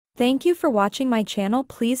Thank you for watching my channel.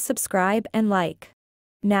 Please subscribe and like.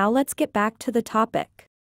 Now let's get back to the topic.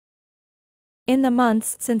 In the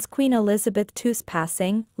months since Queen Elizabeth II's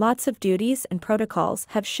passing, lots of duties and protocols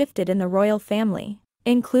have shifted in the royal family,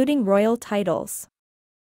 including royal titles.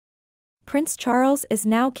 Prince Charles is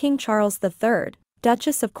now King Charles III,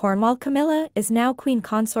 Duchess of Cornwall Camilla is now Queen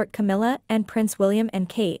Consort Camilla, and Prince William and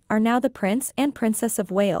Kate are now the Prince and Princess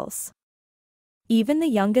of Wales. Even the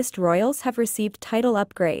youngest royals have received title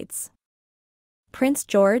upgrades. Prince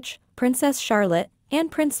George, Princess Charlotte,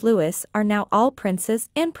 and Prince Louis are now all Princes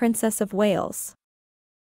and Princess of Wales.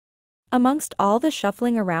 Amongst all the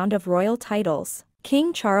shuffling around of royal titles,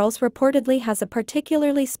 King Charles reportedly has a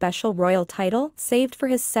particularly special royal title saved for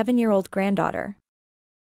his 7-year-old granddaughter.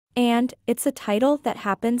 And it's a title that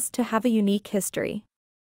happens to have a unique history.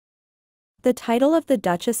 The title of the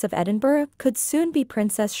Duchess of Edinburgh could soon be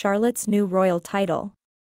Princess Charlotte's new royal title.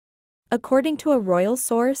 According to a royal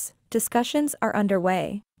source, discussions are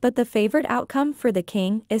underway, but the favored outcome for the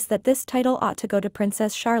king is that this title ought to go to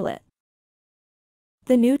Princess Charlotte.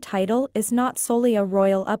 The new title is not solely a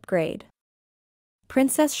royal upgrade.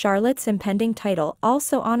 Princess Charlotte's impending title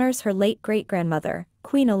also honors her late great-grandmother,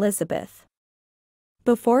 Queen Elizabeth.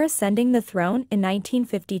 Before ascending the throne in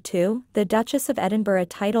 1952, the Duchess of Edinburgh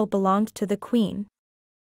title belonged to the Queen.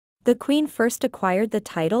 The Queen first acquired the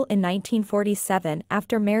title in 1947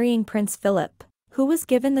 after marrying Prince Philip, who was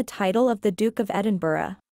given the title of the Duke of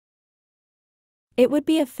Edinburgh. It would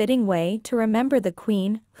be a fitting way to remember the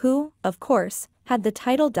Queen, who, of course, had the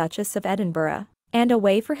title Duchess of Edinburgh, and a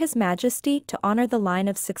way for His Majesty to honor the line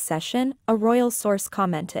of succession, a royal source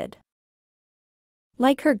commented.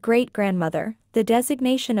 Like her great-grandmother, the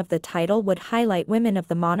designation of the title would highlight women of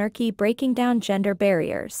the monarchy breaking down gender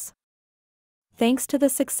barriers. Thanks to the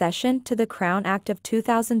Succession to the Crown Act of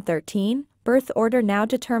 2013, birth order now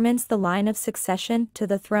determines the line of succession to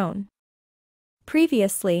the throne.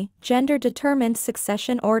 Previously, gender determined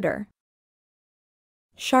succession order.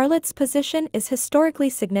 Charlotte's position is historically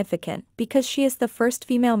significant because she is the first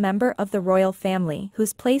female member of the royal family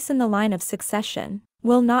whose place in the line of succession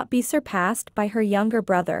will not be surpassed by her younger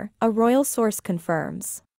brother, a royal source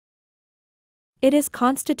confirms. It is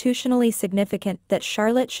constitutionally significant that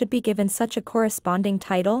Charlotte should be given such a corresponding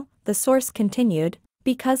title, the source continued,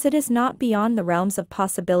 because it is not beyond the realms of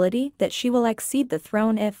possibility that she will accede the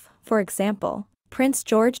throne if, for example, Prince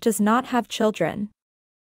George does not have children.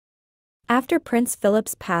 After Prince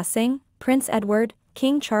Philip's passing, Prince Edward,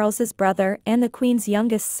 King Charles's brother and the Queen's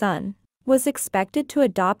youngest son, was expected to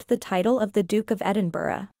adopt the title of the Duke of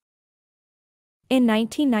Edinburgh. In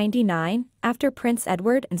 1999, after Prince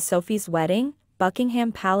Edward and Sophie's wedding,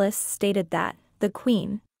 Buckingham Palace stated that the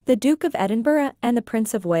Queen, the Duke of Edinburgh and the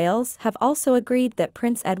Prince of Wales have also agreed that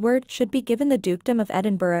Prince Edward should be given the Dukedom of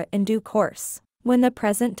Edinburgh in due course, when the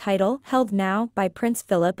present title held now by Prince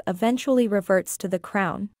Philip eventually reverts to the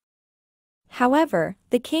crown. However,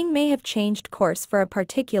 the king may have changed course for a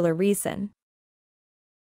particular reason.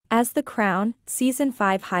 As The Crown, Season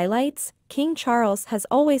 5 highlights, King Charles has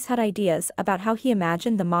always had ideas about how he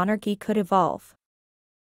imagined the monarchy could evolve.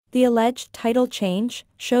 The alleged title change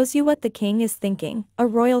shows you what the king is thinking, a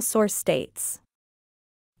royal source states.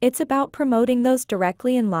 It's about promoting those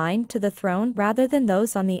directly in line to the throne rather than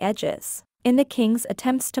those on the edges, in the king's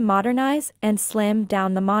attempts to modernize and slim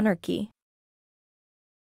down the monarchy.